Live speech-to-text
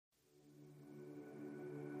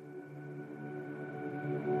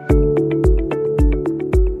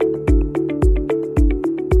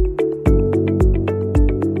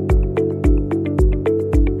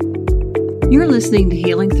You're listening to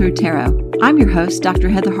Healing Through Tarot. I'm your host, Dr.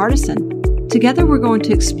 Heather Hardison. Together, we're going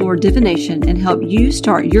to explore divination and help you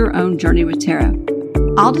start your own journey with tarot.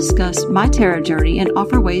 I'll discuss my tarot journey and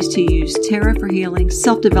offer ways to use tarot for healing,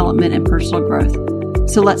 self-development, and personal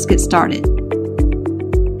growth. So let's get started.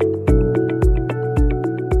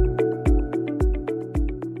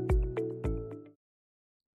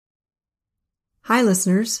 Hi,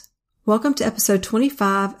 listeners. Welcome to episode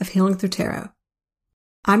 25 of Healing Through Tarot.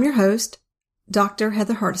 I'm your host, Dr.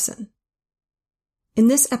 Heather Hardison. In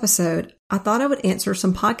this episode, I thought I would answer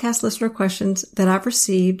some podcast listener questions that I've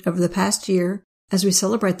received over the past year as we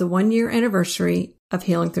celebrate the 1-year anniversary of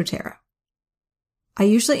Healing Through Tarot. I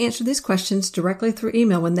usually answer these questions directly through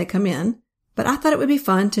email when they come in, but I thought it would be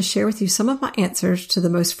fun to share with you some of my answers to the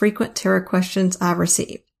most frequent tarot questions I've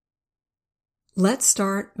received. Let's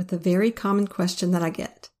start with a very common question that I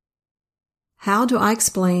get. How do I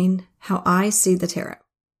explain how I see the tarot?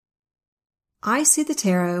 I see the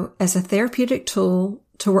tarot as a therapeutic tool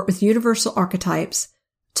to work with universal archetypes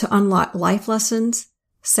to unlock life lessons,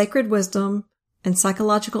 sacred wisdom, and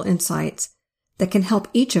psychological insights that can help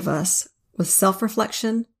each of us with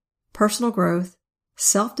self-reflection, personal growth,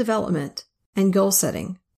 self-development, and goal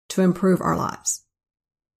setting to improve our lives.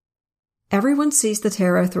 Everyone sees the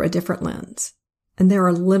tarot through a different lens, and there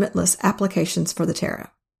are limitless applications for the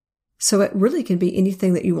tarot. So it really can be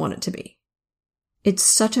anything that you want it to be. It's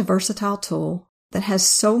such a versatile tool that has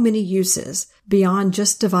so many uses beyond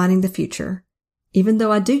just divining the future, even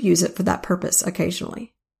though I do use it for that purpose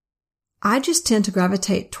occasionally. I just tend to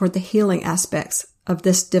gravitate toward the healing aspects of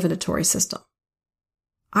this divinatory system.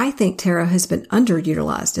 I think tarot has been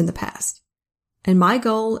underutilized in the past, and my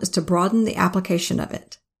goal is to broaden the application of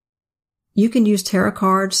it. You can use tarot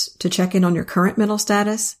cards to check in on your current mental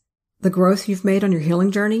status, the growth you've made on your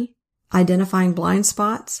healing journey, identifying blind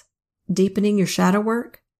spots, deepening your shadow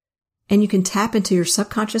work, and you can tap into your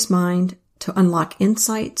subconscious mind to unlock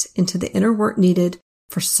insights into the inner work needed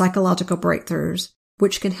for psychological breakthroughs,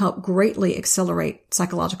 which can help greatly accelerate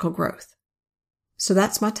psychological growth. So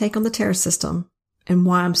that's my take on the tarot system and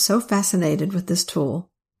why I'm so fascinated with this tool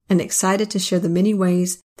and excited to share the many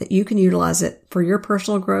ways that you can utilize it for your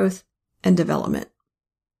personal growth and development.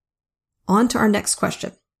 On to our next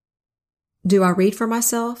question. Do I read for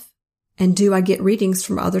myself? And do I get readings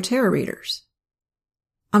from other tarot readers?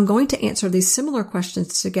 I'm going to answer these similar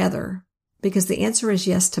questions together because the answer is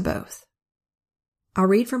yes to both. I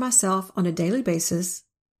read for myself on a daily basis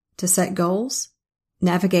to set goals,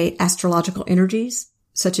 navigate astrological energies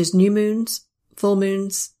such as new moons, full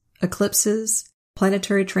moons, eclipses,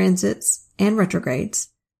 planetary transits, and retrogrades,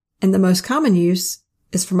 and the most common use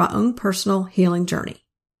is for my own personal healing journey.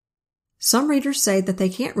 Some readers say that they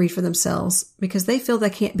can't read for themselves because they feel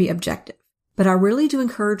they can't be objective. But I really do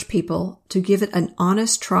encourage people to give it an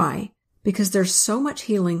honest try because there's so much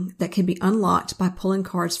healing that can be unlocked by pulling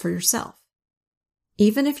cards for yourself.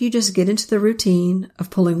 Even if you just get into the routine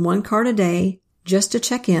of pulling one card a day just to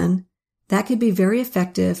check in, that can be very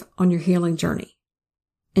effective on your healing journey.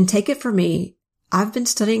 And take it from me, I've been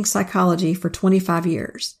studying psychology for 25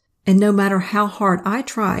 years, and no matter how hard I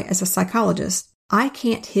try as a psychologist, I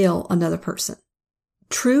can't heal another person.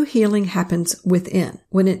 True healing happens within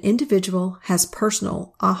when an individual has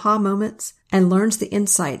personal aha moments and learns the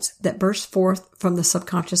insights that burst forth from the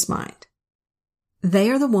subconscious mind.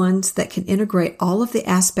 They are the ones that can integrate all of the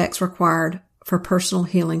aspects required for personal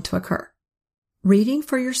healing to occur. Reading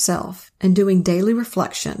for yourself and doing daily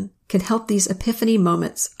reflection can help these epiphany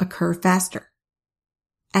moments occur faster.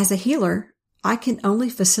 As a healer, I can only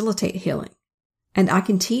facilitate healing, and I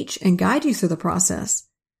can teach and guide you through the process,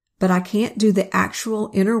 but I can't do the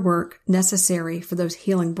actual inner work necessary for those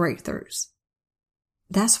healing breakthroughs.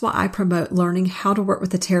 That's why I promote learning how to work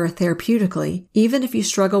with the tarot therapeutically, even if you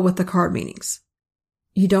struggle with the card meanings.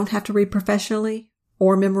 You don't have to read professionally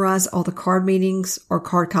or memorize all the card meanings or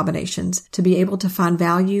card combinations to be able to find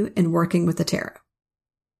value in working with the tarot.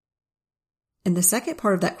 And the second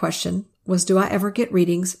part of that question was, do I ever get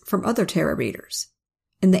readings from other tarot readers?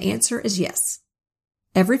 And the answer is yes.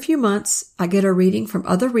 Every few months, I get a reading from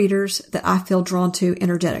other readers that I feel drawn to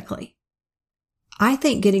energetically. I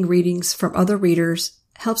think getting readings from other readers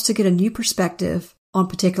helps to get a new perspective on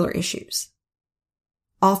particular issues.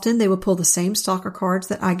 Often they will pull the same stalker cards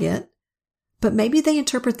that I get, but maybe they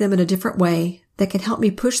interpret them in a different way that can help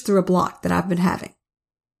me push through a block that I've been having.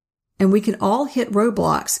 And we can all hit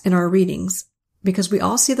roadblocks in our readings because we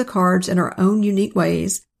all see the cards in our own unique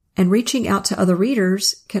ways, and reaching out to other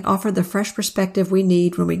readers can offer the fresh perspective we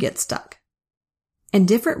need when we get stuck. And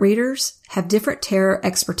different readers have different tarot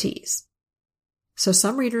expertise. So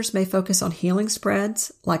some readers may focus on healing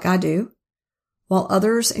spreads, like I do, while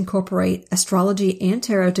others incorporate astrology and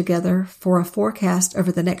tarot together for a forecast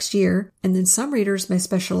over the next year, and then some readers may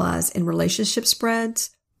specialize in relationship spreads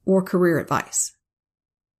or career advice.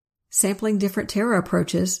 Sampling different tarot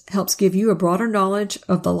approaches helps give you a broader knowledge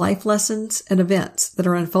of the life lessons and events that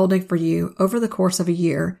are unfolding for you over the course of a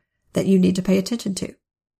year that you need to pay attention to.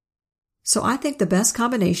 So I think the best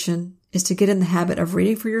combination is to get in the habit of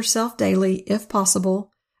reading for yourself daily, if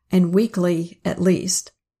possible, and weekly at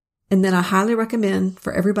least. And then I highly recommend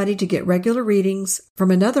for everybody to get regular readings from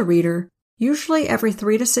another reader, usually every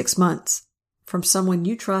 3 to 6 months, from someone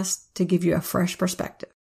you trust to give you a fresh perspective.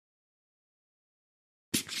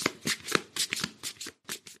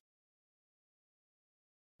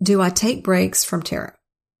 Do I take breaks from tarot?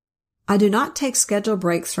 I do not take scheduled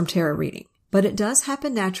breaks from tarot reading, but it does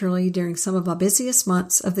happen naturally during some of my busiest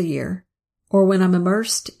months of the year, or when I'm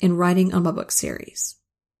immersed in writing on my book series.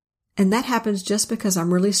 And that happens just because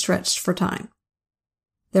I'm really stretched for time.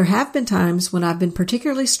 There have been times when I've been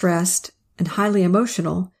particularly stressed and highly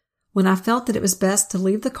emotional when I felt that it was best to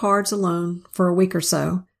leave the cards alone for a week or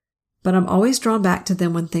so, but I'm always drawn back to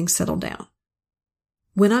them when things settle down.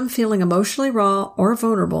 When I'm feeling emotionally raw or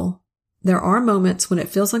vulnerable, there are moments when it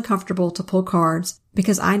feels uncomfortable to pull cards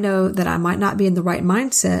because I know that I might not be in the right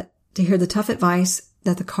mindset to hear the tough advice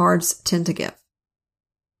that the cards tend to give.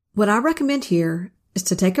 What I recommend here is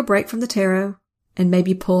to take a break from the tarot and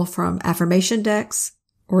maybe pull from affirmation decks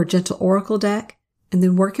or a gentle oracle deck, and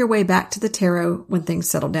then work your way back to the tarot when things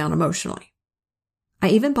settle down emotionally. I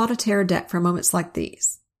even bought a tarot deck for moments like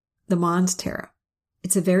these, the Mons Tarot.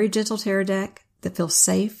 It's a very gentle tarot deck that feels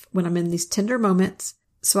safe when I'm in these tender moments,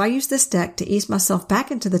 so I use this deck to ease myself back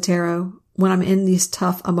into the tarot when I'm in these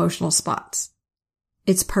tough emotional spots.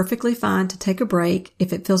 It's perfectly fine to take a break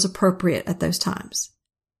if it feels appropriate at those times.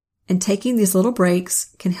 And taking these little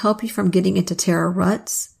breaks can help you from getting into tarot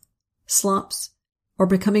ruts, slumps, or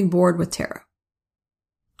becoming bored with tarot.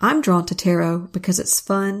 I'm drawn to tarot because it's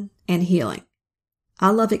fun and healing.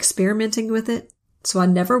 I love experimenting with it, so I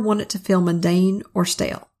never want it to feel mundane or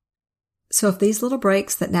stale. So if these little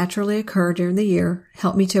breaks that naturally occur during the year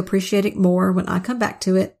help me to appreciate it more when I come back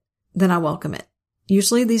to it, then I welcome it.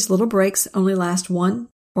 Usually these little breaks only last 1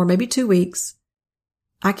 or maybe 2 weeks.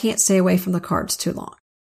 I can't stay away from the cards too long.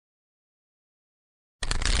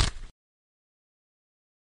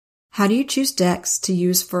 How do you choose decks to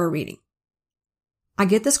use for a reading? I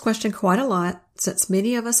get this question quite a lot since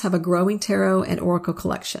many of us have a growing tarot and oracle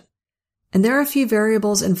collection, and there are a few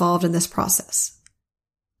variables involved in this process.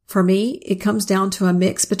 For me, it comes down to a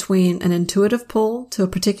mix between an intuitive pull to a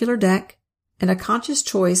particular deck and a conscious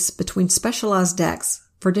choice between specialized decks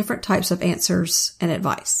for different types of answers and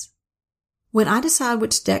advice. When I decide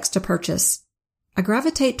which decks to purchase, I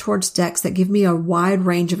gravitate towards decks that give me a wide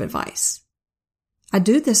range of advice. I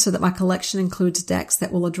do this so that my collection includes decks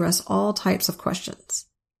that will address all types of questions.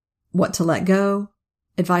 What to let go,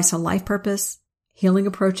 advice on life purpose, healing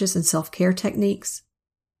approaches and self-care techniques,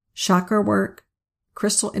 chakra work,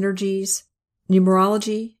 crystal energies,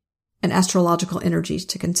 numerology, and astrological energies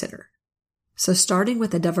to consider. So starting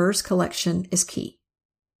with a diverse collection is key.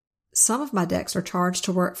 Some of my decks are charged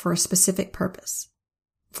to work for a specific purpose.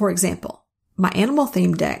 For example, my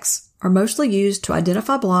animal-themed decks are mostly used to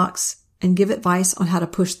identify blocks and give advice on how to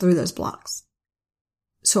push through those blocks.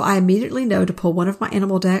 So I immediately know to pull one of my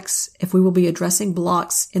animal decks if we will be addressing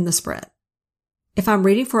blocks in the spread. If I'm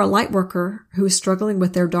reading for a light worker who is struggling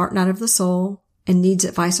with their dark night of the soul and needs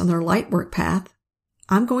advice on their light work path,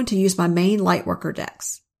 I'm going to use my main light worker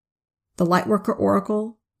decks. The Light Worker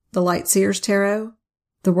Oracle, the Light Seers Tarot,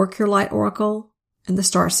 the Work Your Light Oracle, and the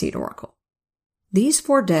Starseed Oracle. These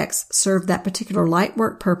 4 decks serve that particular light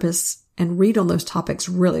work purpose and read on those topics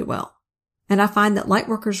really well. And I find that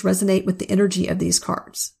lightworkers resonate with the energy of these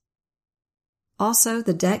cards. Also,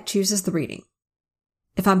 the deck chooses the reading.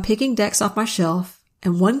 If I'm picking decks off my shelf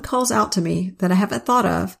and one calls out to me that I haven't thought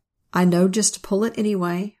of, I know just to pull it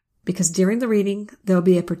anyway, because during the reading, there'll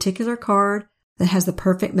be a particular card that has the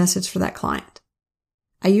perfect message for that client.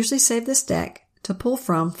 I usually save this deck to pull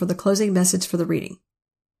from for the closing message for the reading.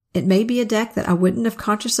 It may be a deck that I wouldn't have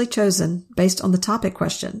consciously chosen based on the topic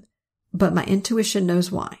question, but my intuition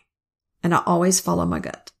knows why. And I always follow my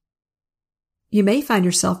gut. You may find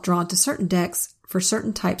yourself drawn to certain decks for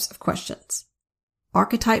certain types of questions.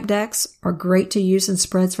 Archetype decks are great to use in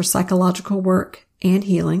spreads for psychological work and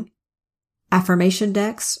healing. Affirmation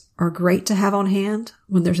decks are great to have on hand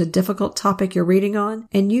when there's a difficult topic you're reading on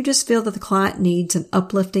and you just feel that the client needs an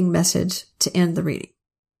uplifting message to end the reading.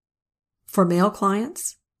 For male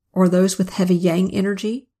clients, or those with heavy yang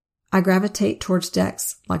energy, I gravitate towards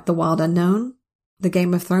decks like the Wild Unknown, the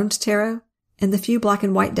Game of Thrones Tarot, and the few black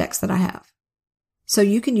and white decks that I have. so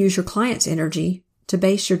you can use your client's energy to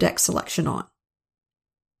base your deck selection on.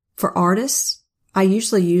 For artists, I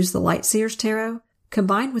usually use the Lightseers Tarot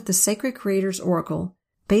combined with the Sacred Creators Oracle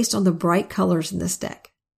based on the bright colors in this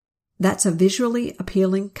deck. That's a visually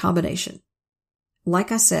appealing combination.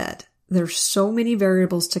 Like I said, there's so many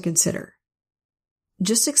variables to consider.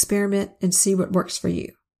 Just experiment and see what works for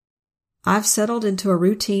you. I've settled into a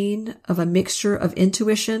routine of a mixture of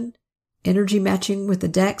intuition, energy matching with the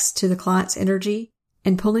decks to the client's energy,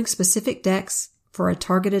 and pulling specific decks for a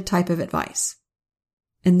targeted type of advice.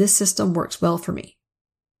 And this system works well for me.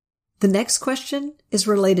 The next question is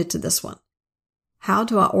related to this one. How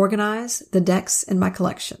do I organize the decks in my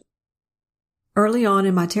collection? Early on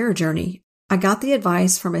in my tarot journey, I got the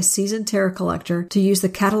advice from a seasoned tarot collector to use the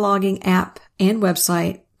cataloging app and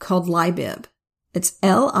website called Libib. It's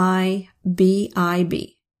Libib.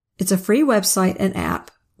 It's a free website and app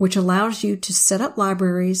which allows you to set up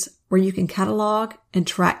libraries where you can catalog and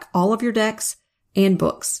track all of your decks and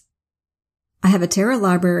books. I have a tarot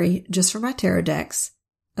library just for my tarot decks,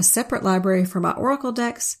 a separate library for my oracle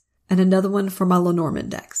decks, and another one for my Lenormand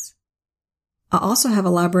decks. I also have a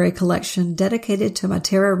library collection dedicated to my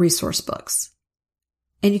tarot resource books.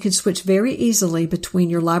 And you can switch very easily between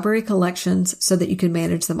your library collections so that you can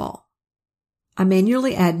manage them all. I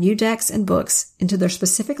manually add new decks and books into their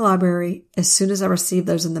specific library as soon as I receive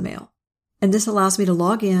those in the mail. And this allows me to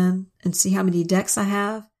log in and see how many decks I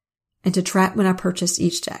have and to track when I purchase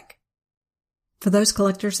each deck. For those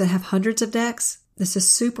collectors that have hundreds of decks, this is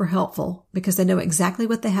super helpful because they know exactly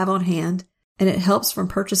what they have on hand, and it helps from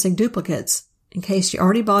purchasing duplicates in case you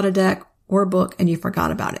already bought a deck or a book and you forgot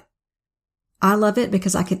about it. I love it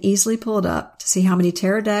because I can easily pull it up to see how many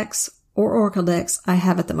tarot decks or oracle decks I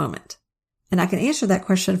have at the moment. And I can answer that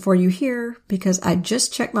question for you here because I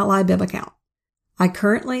just checked my Libib account. I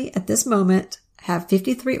currently, at this moment, have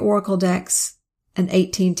 53 oracle decks and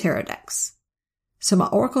 18 tarot decks. So my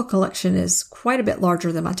oracle collection is quite a bit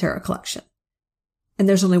larger than my tarot collection. And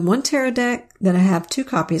there's only one tarot deck that I have 2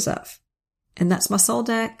 copies of. And that's my soul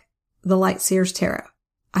deck, the Lightseers Tarot.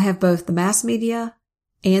 I have both the mass media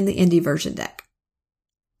and the indie version deck.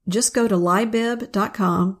 Just go to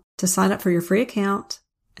libib.com to sign up for your free account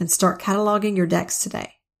and start cataloging your decks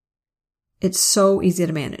today. It's so easy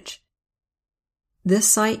to manage. This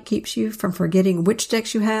site keeps you from forgetting which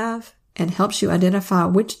decks you have and helps you identify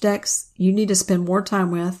which decks you need to spend more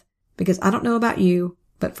time with, because I don't know about you,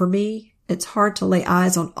 but for me, it's hard to lay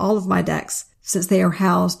eyes on all of my decks since they are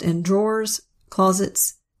housed in drawers,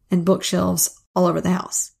 closets, and bookshelves all over the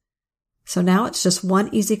house. So now it's just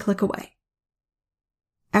one easy click away.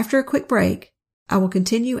 After a quick break, I will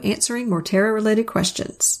continue answering more tarot-related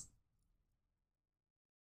questions.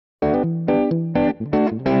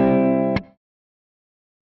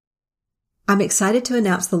 I'm excited to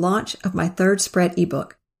announce the launch of my 3rd spread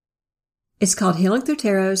ebook. It's called Healing Through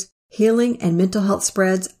Tarot's Healing and Mental Health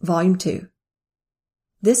Spreads Volume 2.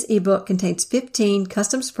 This ebook contains 15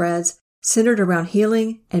 custom spreads centered around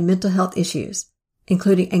healing and mental health issues,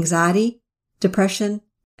 including anxiety, depression,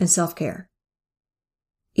 and self-care.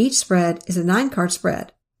 Each spread is a 9-card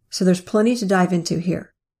spread, so there's plenty to dive into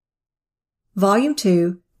here. Volume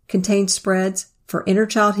 2 contains spreads for inner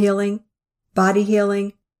child healing, body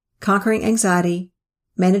healing, conquering anxiety,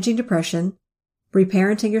 managing depression,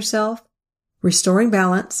 reparenting yourself, restoring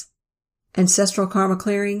balance, ancestral karma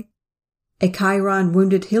clearing, a Chiron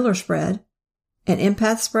wounded healer spread, an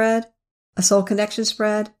empath spread, a soul connection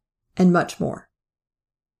spread, and much more.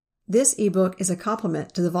 This ebook is a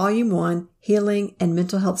complement to the Volume 1 Healing and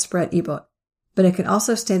Mental Health Spread ebook, but it can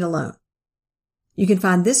also stand alone. You can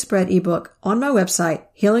find this spread ebook on my website,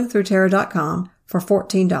 healingthroughtarot.com, for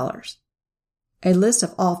 $14. A list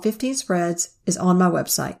of all 15 spreads is on my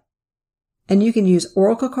website. And you can use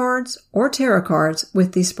oracle cards or tarot cards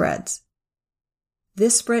with these spreads.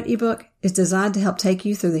 This spread ebook is designed to help take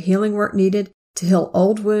you through the healing work needed to heal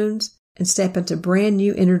old wounds and step into brand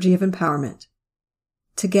new energy of empowerment.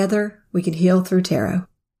 Together, we can heal through tarot.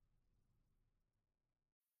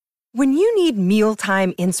 When you need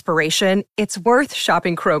mealtime inspiration, it's worth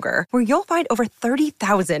shopping Kroger, where you'll find over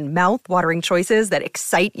 30,000 mouth-watering choices that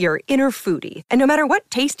excite your inner foodie. And no matter what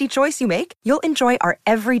tasty choice you make, you'll enjoy our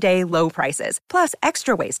everyday low prices, plus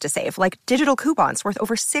extra ways to save, like digital coupons worth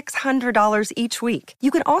over $600 each week. You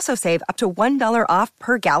can also save up to $1 off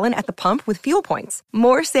per gallon at the pump with fuel points.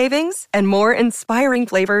 More savings and more inspiring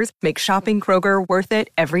flavors make shopping Kroger worth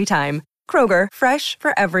it every time. Kroger, fresh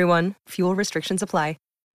for everyone. Fuel restrictions apply.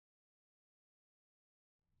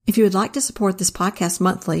 If you would like to support this podcast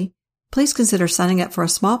monthly, please consider signing up for a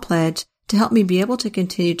small pledge to help me be able to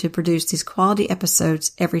continue to produce these quality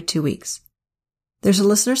episodes every 2 weeks. There's a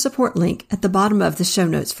listener support link at the bottom of the show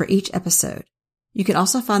notes for each episode. You can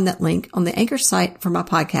also find that link on the Anchor site for my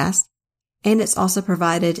podcast, and it's also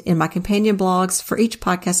provided in my companion blogs for each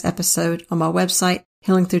podcast episode on my website,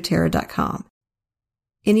 healingthroughtarot.com.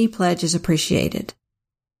 Any pledge is appreciated.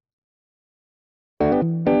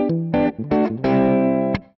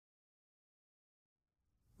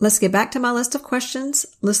 Let's get back to my list of questions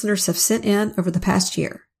listeners have sent in over the past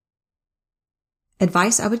year.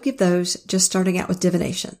 Advice I would give those just starting out with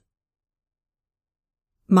divination.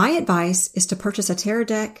 My advice is to purchase a tarot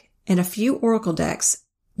deck and a few oracle decks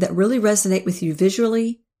that really resonate with you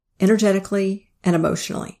visually, energetically, and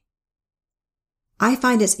emotionally. I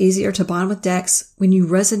find it's easier to bond with decks when you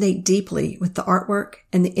resonate deeply with the artwork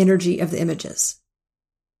and the energy of the images.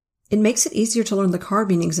 It makes it easier to learn the card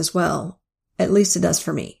meanings as well. At least it does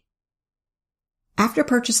for me. After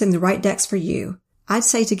purchasing the right decks for you, I'd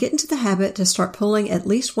say to get into the habit to start pulling at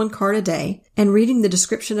least one card a day and reading the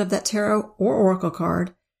description of that tarot or oracle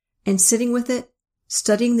card and sitting with it,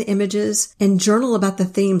 studying the images, and journal about the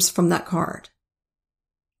themes from that card.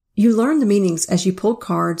 You learn the meanings as you pull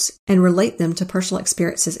cards and relate them to personal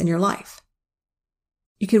experiences in your life.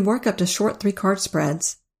 You can work up to short 3-card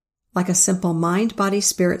spreads, like a simple mind, body,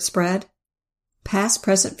 spirit spread, past,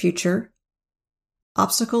 present, future,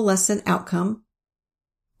 obstacle, lesson, outcome,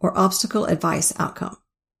 or obstacle, advice, outcome.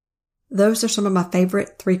 Those are some of my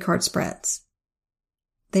favorite 3-card spreads.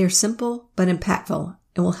 They are simple but impactful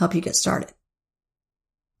and will help you get started.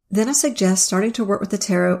 Then I suggest starting to work with the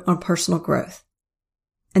tarot on personal growth.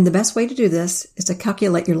 And the best way to do this is to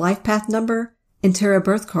calculate your life path number and tarot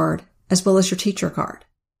birth card as well as your teacher card.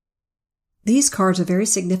 These cards are very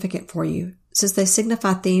significant for you since they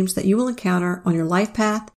signify themes that you will encounter on your life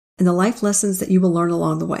path and the life lessons that you will learn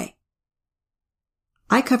along the way.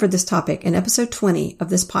 I covered this topic in episode 20 of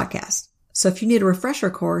this podcast, so if you need a refresher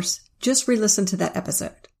course, just re-listen to that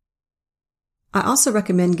episode. I also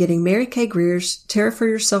recommend getting Mary Kay Greer's Tarot for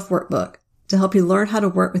Yourself workbook to help you learn how to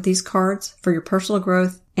work with these cards for your personal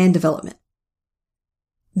growth and development.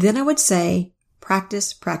 Then I would say,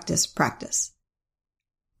 practice, practice, practice.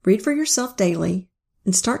 Read for yourself daily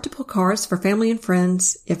and start to pull cards for family and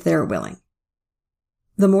friends if they're willing.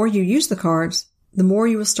 The more you use the cards, the more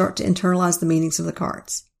you will start to internalize the meanings of the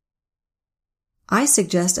cards. I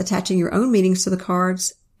suggest attaching your own meanings to the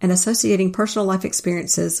cards and associating personal life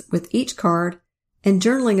experiences with each card and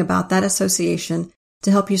journaling about that association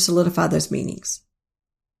to help you solidify those meanings.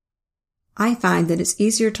 I find that it's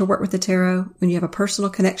easier to work with the tarot when you have a personal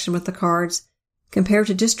connection with the cards compared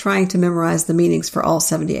to just trying to memorize the meanings for all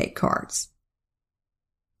 78 cards.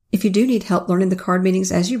 If you do need help learning the card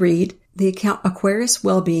meanings as you read, the account Aquarius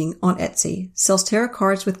Wellbeing on Etsy sells tarot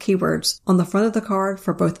cards with keywords on the front of the card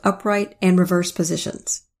for both upright and reverse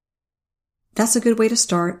positions. That's a good way to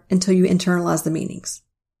start until you internalize the meanings.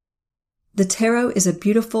 The tarot is a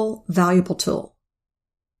beautiful, valuable tool.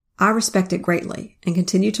 I respect it greatly and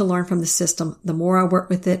continue to learn from the system the more I work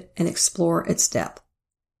with it and explore its depth.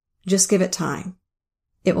 Just give it time.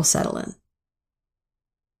 It will settle in.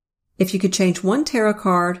 If you could change one tarot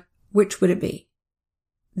card, which would it be?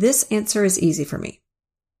 This answer is easy for me.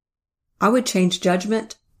 I would change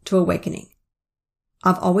Judgment to Awakening.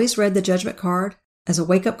 I've always read the Judgment card as a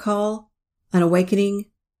wake-up call, an awakening,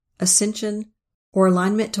 ascension, or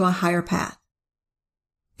alignment to a higher path.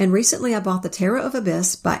 And recently I bought the Tarot of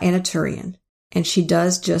Abyss by Anna Turian, and she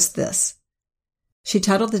does just this. She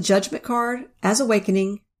titled the Judgment card as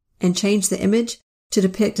Awakening and changed the image to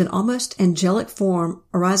depict an almost angelic form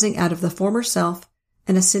arising out of the former self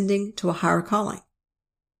and ascending to a higher calling.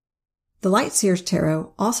 The Light Seers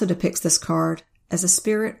Tarot also depicts this card as a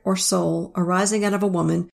spirit or soul arising out of a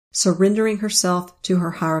woman surrendering herself to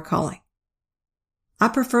her higher calling. I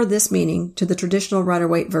prefer this meaning to the traditional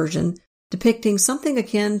Rider-Waite version depicting something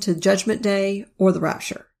akin to Judgment Day or the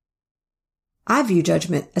Rapture. I view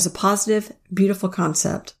judgment as a positive, beautiful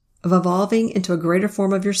concept of evolving into a greater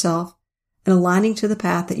form of yourself and aligning to the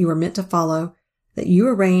path that you are meant to follow, that you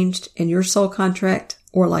arranged in your soul contract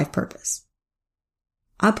or life purpose.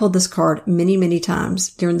 I pulled this card many, many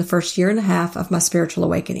times during the first 1.5 years of my spiritual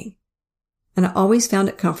awakening, and I always found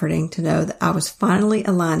it comforting to know that I was finally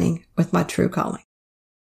aligning with my true calling.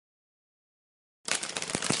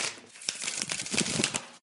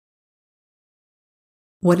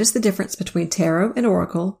 What is the difference between tarot and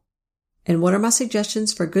oracle, and what are my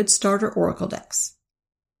suggestions for good starter oracle decks?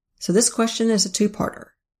 So this question is a two-parter.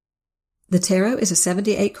 The tarot is a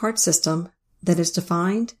 78-card system that is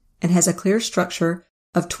defined and has a clear structure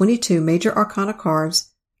of 22 major arcana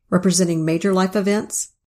cards representing major life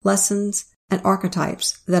events, lessons, and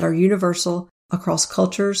archetypes that are universal across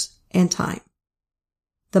cultures and time.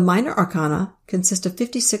 The minor arcana consist of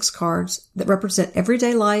 56 cards that represent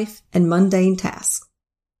everyday life and mundane tasks.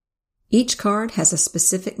 Each card has a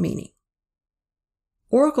specific meaning.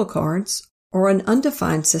 Oracle cards are an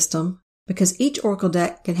undefined system because each oracle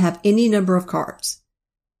deck can have any number of cards.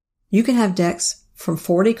 You can have decks from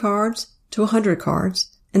 40 cards to 100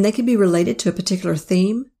 cards, and they can be related to a particular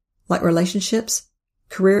theme, like relationships,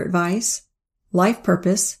 career advice, life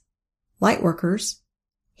purpose, lightworkers,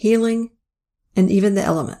 healing, and even the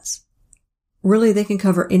elements. Really, they can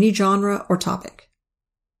cover any genre or topic.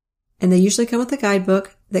 And they usually come with a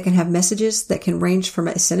guidebook that can have messages that can range from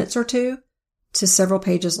a sentence or two to several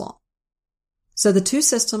pages long. So the two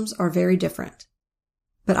systems are very different,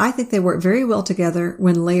 but I think they work very well together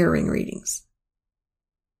when layering readings.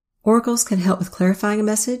 Oracles can help with clarifying a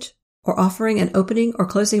message or offering an opening or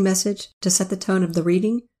closing message to set the tone of the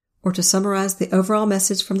reading or to summarize the overall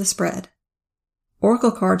message from the spread.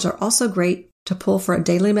 Oracle cards are also great to pull for a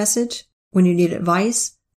daily message when you need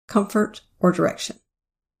advice, comfort, or direction.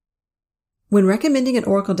 When recommending an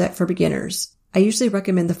oracle deck for beginners, I usually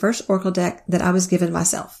recommend the first oracle deck that I was given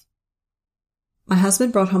myself. My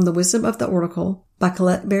husband brought home The Wisdom of the Oracle by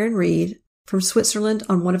Colette Baron Reid from Switzerland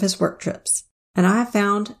on one of his work trips, and I have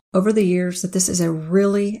found over the years that this is a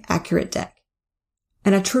really accurate deck.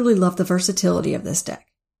 And I truly love the versatility of this deck.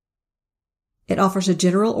 It offers a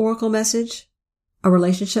general oracle message, a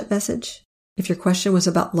relationship message, if your question was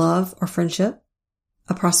about love or friendship,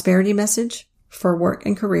 a prosperity message for work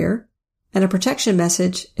and career, and a protection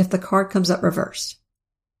message if the card comes up reversed.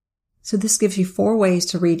 So this gives you 4 ways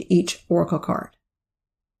to read each oracle card.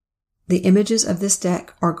 The images of this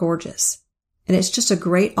deck are gorgeous, and it's just a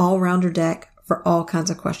great all-rounder deck for all kinds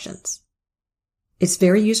of questions. It's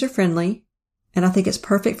very user-friendly, and I think it's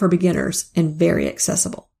perfect for beginners and very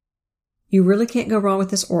accessible. You really can't go wrong with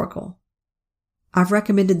this oracle. I've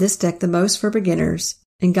recommended this deck the most for beginners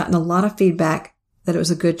and gotten a lot of feedback that it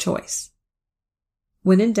was a good choice.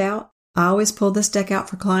 When in doubt, I always pull this deck out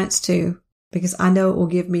for clients too, because I know it will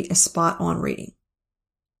give me a spot-on reading.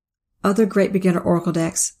 Other great beginner oracle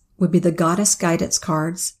decks would be the Goddess Guidance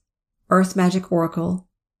cards, Earth Magic Oracle,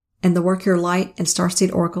 and the Work Your Light and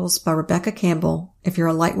Starseed Oracles by Rebecca Campbell if you're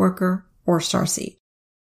a Lightworker or Starseed.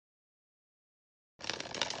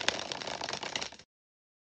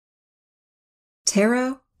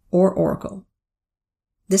 Tarot or Oracle?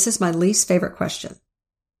 This is my least favorite question.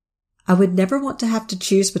 I would never want to have to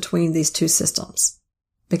choose between these two systems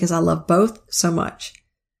because I love both so much.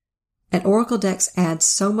 And Oracle decks add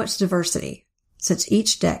so much diversity since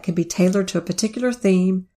each deck can be tailored to a particular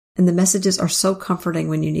theme and the messages are so comforting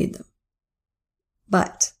when you need them.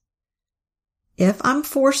 But if I'm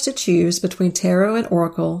forced to choose between Tarot and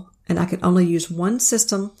Oracle and I could only use one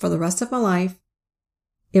system for the rest of my life,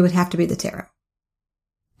 it would have to be the Tarot.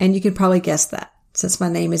 And you can probably guess that since my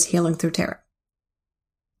name is Healing Through Tarot.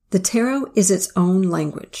 The Tarot is its own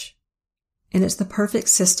language, and it's the perfect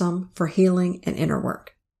system for healing and inner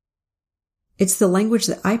work. It's the language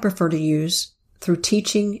that I prefer to use through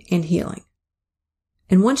teaching and healing.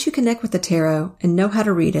 And once you connect with the Tarot and know how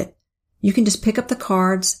to read it, you can just pick up the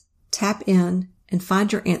cards, tap in, and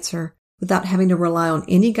find your answer without having to rely on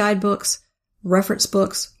any guidebooks, reference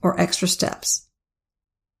books, or extra steps.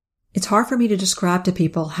 It's hard for me to describe to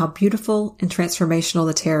people how beautiful and transformational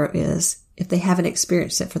the Tarot is if they haven't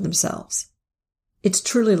experienced it for themselves. It's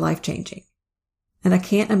truly life-changing, and I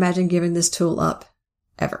can't imagine giving this tool up,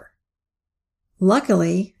 ever.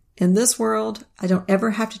 Luckily, in this world, I don't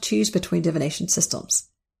ever have to choose between divination systems,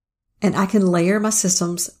 and I can layer my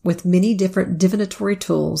systems with many different divinatory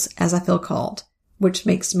tools as I feel called, which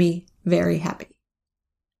makes me very happy.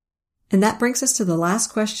 And that brings us to the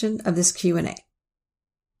last question of this Q&A.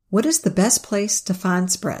 What is the best place to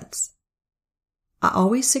find spreads? I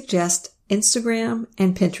always suggest Instagram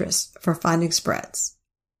and Pinterest for finding spreads.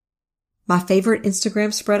 My favorite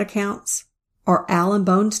Instagram spread accounts are Al and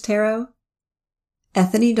Bones Tarot,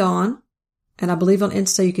 Ethany Dawn, and I believe on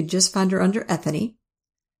Insta you can just find her under Ethany,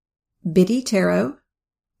 Biddy Tarot,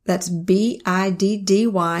 that's Biddy,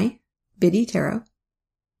 Biddy Tarot,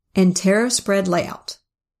 and Tarot Spread Layout.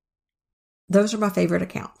 Those are my favorite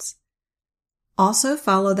accounts. Also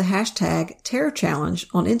follow the hashtag Tarot Challenge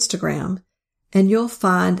on Instagram, and you'll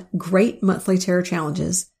find great monthly tarot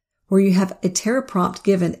challenges where you have a tarot prompt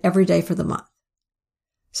given every day for the month.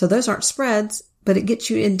 So those aren't spreads, but it gets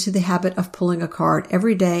you into the habit of pulling a card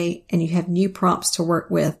every day and you have new prompts to work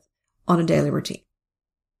with on a daily routine.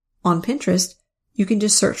 On Pinterest, you can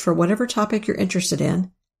just search for whatever topic you're interested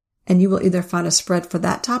in, and you will either find a spread for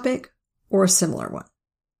that topic or a similar one.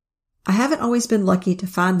 I haven't always been lucky to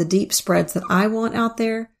find the deep spreads that I want out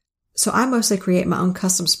there, so I mostly create my own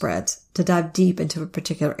custom spreads to dive deep into a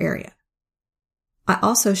particular area. I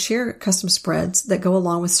also share custom spreads that go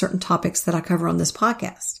along with certain topics that I cover on this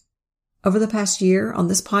podcast. Over the past year on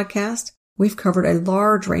this podcast, we've covered a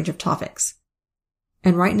large range of topics.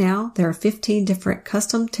 And right now, there are 15 different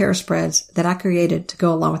custom tarot spreads that I created to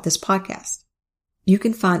go along with this podcast. You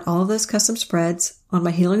can find all of those custom spreads on my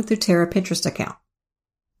Healing Through Tarot Pinterest account.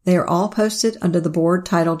 They are all posted under the board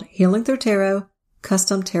titled Healing Through Tarot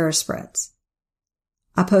Custom Tarot Spreads.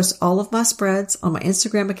 I post all of my spreads on my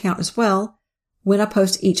Instagram account as well when I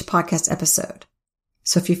post each podcast episode.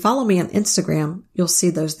 So if you follow me on Instagram, you'll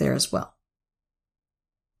see those there as well.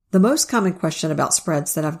 The most common question about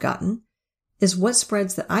spreads that I've gotten is what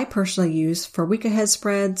spreads that I personally use for week ahead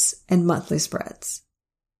spreads and monthly spreads.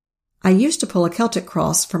 I used to pull a Celtic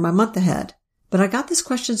cross for my month ahead, but I got this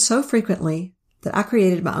question so frequently that I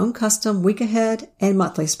created my own custom week ahead and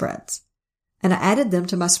monthly spreads, and I added them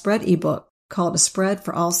to my spread ebook called A Spread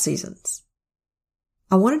for All Seasons.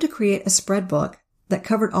 I wanted to create a spread book that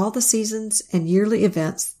covered all the seasons and yearly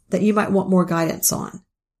events that you might want more guidance on,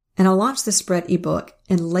 and I launched this spread ebook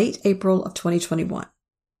in late April of 2021.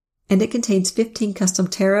 And it contains 15 custom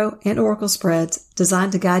tarot and oracle spreads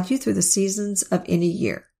designed to guide you through the seasons of any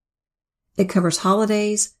year. It covers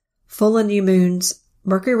holidays, full and new moons,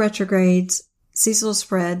 Mercury retrogrades, seasonal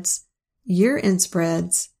spreads, year-end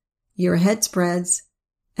spreads, year-ahead spreads,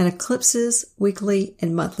 and eclipses, weekly,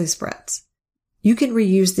 and monthly spreads. You can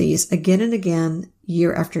reuse these again and again,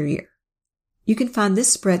 year after year. You can find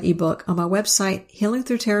this spread ebook on my website,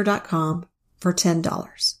 healingthroughtarot.com, for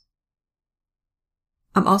 $10.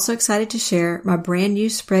 I'm also excited to share my brand new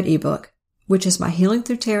spread ebook, which is my Healing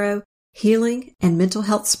Through Tarot, Healing and Mental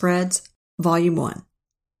Health Spreads, Volume 1.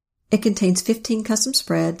 It contains 15 custom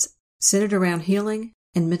spreads centered around healing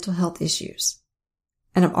and mental health issues.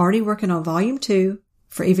 And I'm already working on Volume 2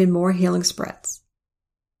 for even more healing spreads.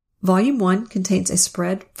 Volume 1 contains a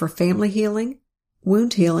spread for family healing,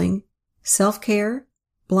 wound healing, self-care,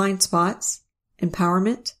 blind spots,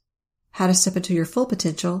 empowerment, how to step into your full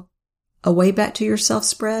potential, a way back to yourself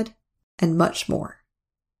spread, and much more.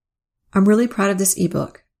 I'm really proud of this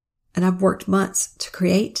ebook, and I've worked months to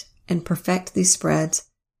create and perfect these spreads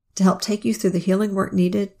to help take you through the healing work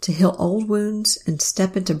needed to heal old wounds and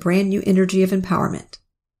step into brand new energy of empowerment.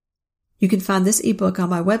 You can find this ebook on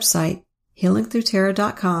my website,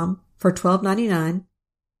 healingthroughtarot.com, for $12.99,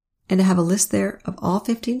 and I have a list there of all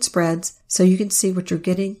 15 spreads so you can see what you're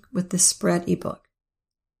getting with this spread ebook.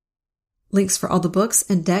 Links for all the books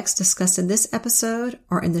and decks discussed in this episode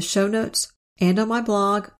are in the show notes and on my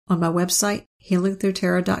blog on my website,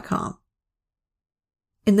 healingthroughtarot.com.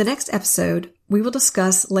 In the next episode, we will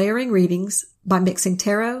discuss layering readings by mixing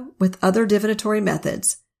tarot with other divinatory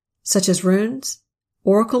methods, such as runes,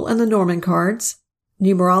 Oracle and Lenormand cards,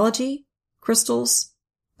 numerology, crystals,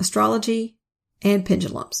 astrology, and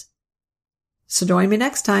pendulums. So join me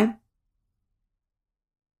next time.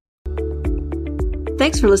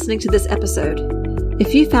 Thanks for listening to this episode.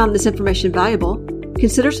 If you found this information valuable,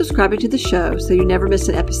 consider subscribing to the show so you never miss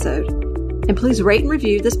an episode. And please rate and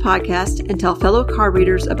review this podcast and tell fellow card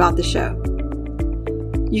readers about the show.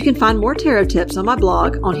 You can find more tarot tips on my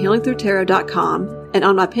blog on healingthroughtarot.com and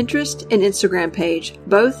on my Pinterest and Instagram page,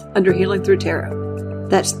 both under Healing Through Tarot.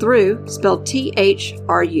 That's through, spelled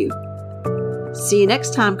T-H-R-U. See you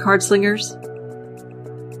next time, card slingers.